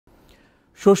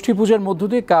ষষ্ঠী পূজার মধ্য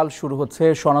দিয়ে কাল শুরু হচ্ছে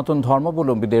সনাতন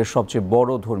ধর্মাবলম্বীদের সবচেয়ে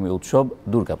বড় ধর্মীয় উৎসব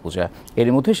দুর্গা পূজা। এর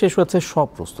মধ্যে শেষ হচ্ছে সব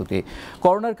প্রস্তুতি।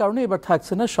 করোনার কারণে এবার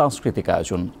থাকছে না সাংস্কৃতিক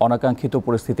আয়োজন। অনাকাঙ্ক্ষিত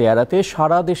পরিস্থিতি এড়াতে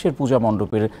সারা দেশের পূজা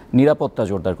মণ্ডপের নিরাপত্তা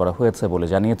জোরদার করা হয়েছে বলে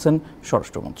জানিয়েছেন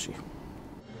স্বরাষ্ট্রমন্ত্রী।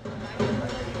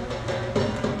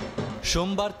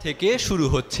 সোমবার থেকে শুরু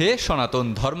হচ্ছে সনাতন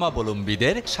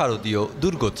ধর্মাবলম্বীদের শারদীয়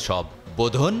দুর্গোৎসব।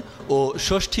 বোধন ও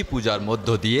ষষ্ঠী পূজার মধ্য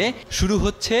দিয়ে শুরু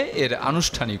হচ্ছে এর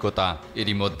আনুষ্ঠানিকতা।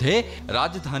 এরই মধ্যে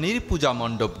রাজধানীর পূজা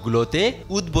মণ্ডপগুলোতে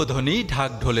উদ্বোধনী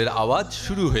ঢাকঢোলের আওয়াজ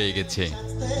শুরু হয়ে গেছে।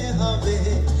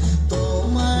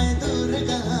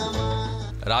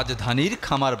 রাজধানীর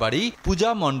খামারবাড়ি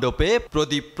পূজা মণ্ডপে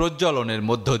প্রদীপ প্রজ্বলনের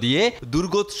মধ্য দিয়ে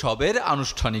দুর্গোৎসবের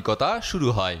আনুষ্ঠানিকতা শুরু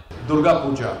হয়। দুর্গা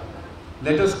পূজা,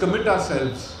 let us commit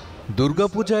ourselves.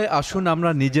 দুর্গাপূজায় আসুন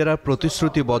আমরা নিজেরা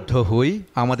প্রতিশ্রুতিবদ্ধ হই,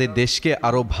 আমাদের দেশকে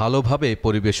আরও ভালোভাবে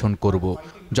পরিবেশন করব।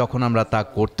 যখন আমরা তা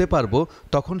করতে পারব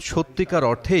তখন সত্যিকার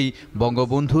অর্থেই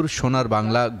বঙ্গবন্ধুর সোনার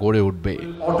বাংলা গড়ে উঠবে।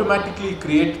 Automatically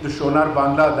create the সোনার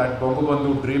Bangla that Bangabandhu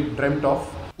dreamt of.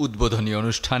 উদ্বোধনী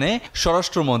অনুষ্ঠানে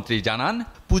স্বরাষ্ট্রমন্ত্রী জানান,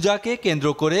 পূজাকে কেন্দ্র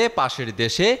করে পাশের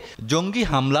দেশে জঙ্গি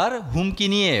হামলার হুমকি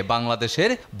নিয়ে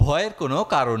বাংলাদেশের ভয়ের কোনো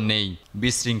কারণ নেই।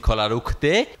 বিশৃঙ্খলা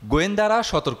রুখতে গোয়েন্দারা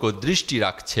সতর্ক দৃষ্টি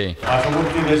রাখছে।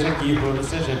 পার্শ্ববর্তী দেশে কি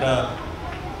ঘটেছে সেটা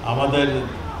আমাদের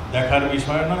দেখার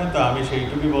বিষয় নয়, তো আমি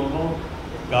সেইটুকুই বলবো,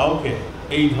 কাউকে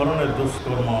এই ধরনের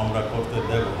দুষ্কর্ম আমরা করতে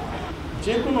দেব না।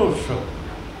 যে কোনো উৎসব,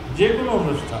 যে কোনো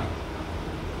অনুষ্ঠান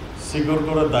সিকিউর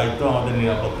করার দায়িত্ব আমাদের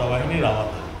নিরাপত্তা বাহিনীর।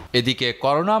 এদিকে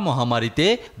করোনা মহামারীতে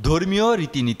ধর্মীয়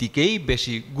রীতিনীতিকেই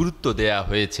বেশি গুরুত্ব দেয়া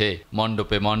হয়েছে।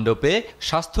 মণ্ডপে মণ্ডপে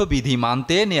স্বাস্থ্যবিধি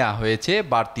মানতে নেওয়া হয়েছে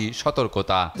বাড়তি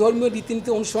সতর্কতা। ধর্মীয় রীতিনীতি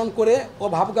অনুসরণ করে ও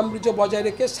ভাবগাম্ভীর্য বজায়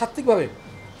রেখে সাত্ত্বিকভাবে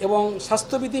এবং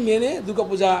স্বাস্থ্যবিধি মেনে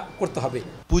দুর্গাপূজা করতে হবে।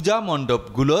 পূজা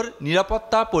মণ্ডপগুলোর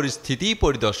নিরাপত্তা পরিস্থিতি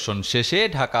পরিদর্শন শেষে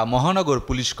ঢাকা মহানগর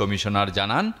পুলিশ কমিশনার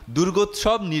জানান,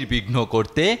 দুর্গোৎসব নির্বিঘ্ন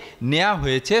করতে নেওয়া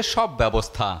হয়েছে সব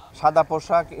ব্যবস্থা। সাদা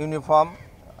পোশাক, ইউনিফর্ম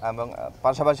এবং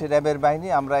পাশাপাশি র্যাবের বাহিনী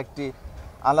আমরা একটি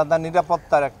আলাদা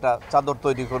নিরাপত্তার একটা চাদর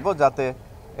তৈরি করব, যাতে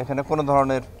এখানে কোনো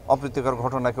ধরনের অপ্রীতিকর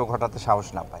ঘটনা কেউ ঘটাতে সাহস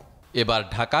না পায়। এবার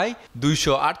ঢাকায়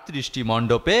 238টি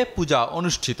মণ্ডপে পূজা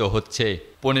অনুষ্ঠিত হচ্ছে।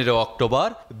 15 অক্টোবর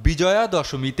বিজয়া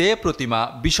দশমীতে প্রতিমা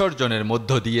বিসর্জনের মধ্য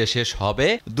দিয়ে শেষ হবে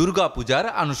দুর্গাপূজার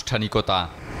আনুষ্ঠানিকতা।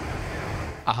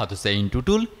 আহাদ হোসেন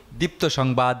টুটুল, দীপ্ত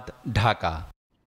সংবাদ, ঢাকা।